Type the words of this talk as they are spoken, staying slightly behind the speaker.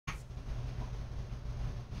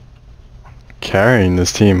carrying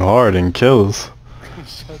this team hard in kills.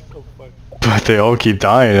 Shut the fuck up. But they all keep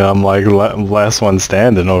dying and I'm like last one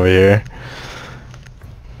standing over here.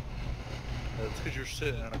 That's because you're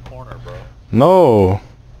sitting in a corner, bro. No.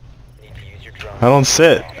 Need to use your drone. I don't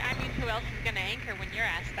sit. I mean, who else is gonna anchor when your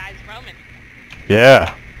ass dies roaming?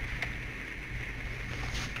 Yeah.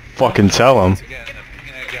 Fucking tell him. Once again, the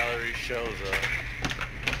peanut gallery shows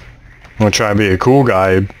I'm gonna try and be a cool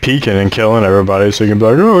guy, peeking and killing everybody so you can be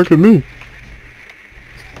like, oh, look at me.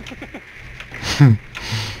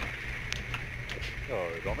 Oh,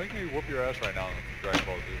 don't make me whoop your ass right now in Dragon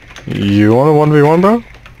Ball Z. You want a 1v1, bro? Do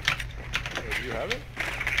you have it?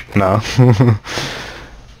 No.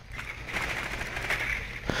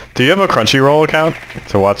 Do you have a Crunchyroll account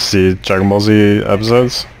to watch the Dragon Ball Z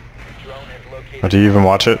episodes? Drone has located. Or do you even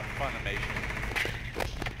watch it? Funimation.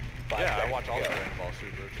 Yeah, I watch all the Dragon Ball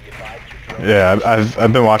Super. Be advised your drone Yeah,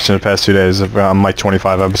 I've been watching the past 2 days. I'm like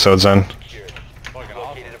 25 episodes in. secured. Fucking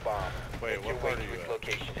Located awesome. a bomb. Wait, Make your what way part are to you its at?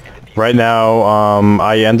 location and defuse Right now,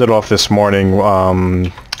 I ended off this morning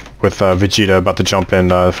with Vegeta about to jump in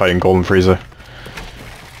fighting Golden Frieza.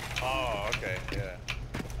 Oh, okay, yeah.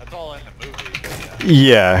 That's all in the movie, but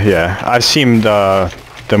Yeah, yeah. I've seen the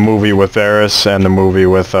movie with Varys and the movie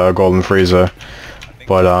with Golden Frieza, I think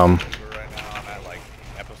but Super right now I'm at like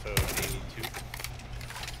episode 82.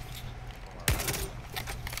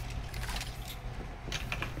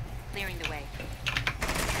 Clearing the way.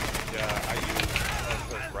 Yeah, I use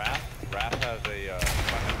Raph. Raph has a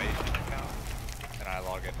Funimation account, and I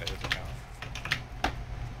log into his account.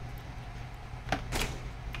 So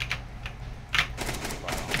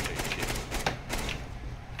I don't take shit.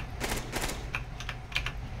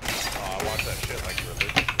 Oh, I watch that shit like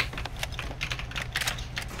religiously.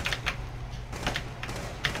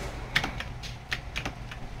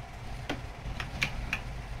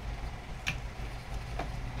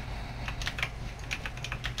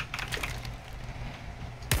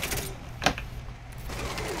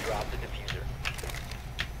 drop the diffuser.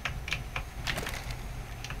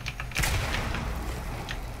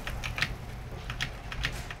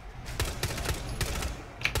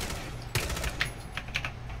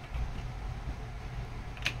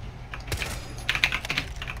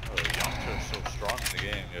 Oh, Yamcha's so strong in the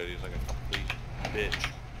game, dude. He's like a complete bitch.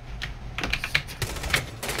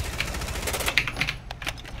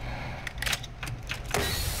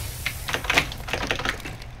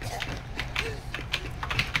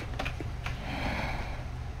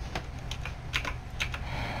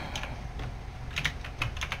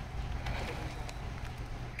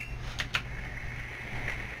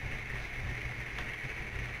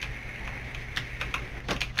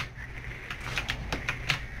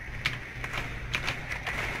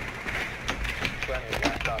 Friendly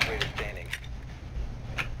last operator standing.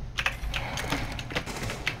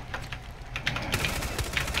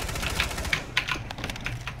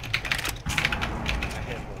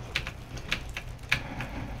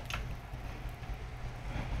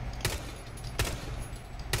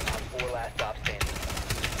 Op 4 last stop standing.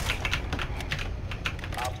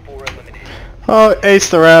 Op 4 eliminated. oh, ace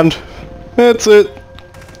the round. That's it.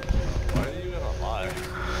 Why are you gonna lie?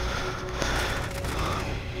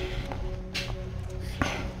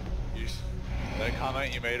 That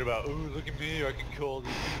comment you made about, ooh, look at me, I can kill all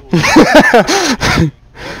these people. That's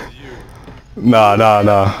you.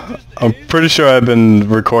 Nah. I'm pretty sure I've been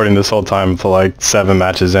recording this whole time for like 7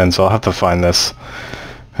 matches in, so I'll have to find this.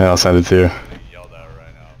 And I'll send it to you. I'm getting yelled at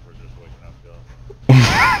right now for just waking up, Bill.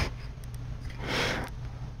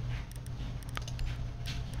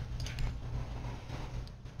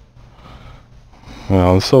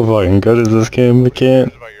 Oh, I'm so fucking good at this game, I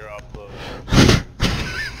can't. What about your upload?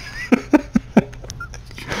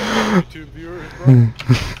 YouTube viewers, bro?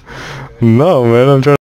 No, man, I'm trying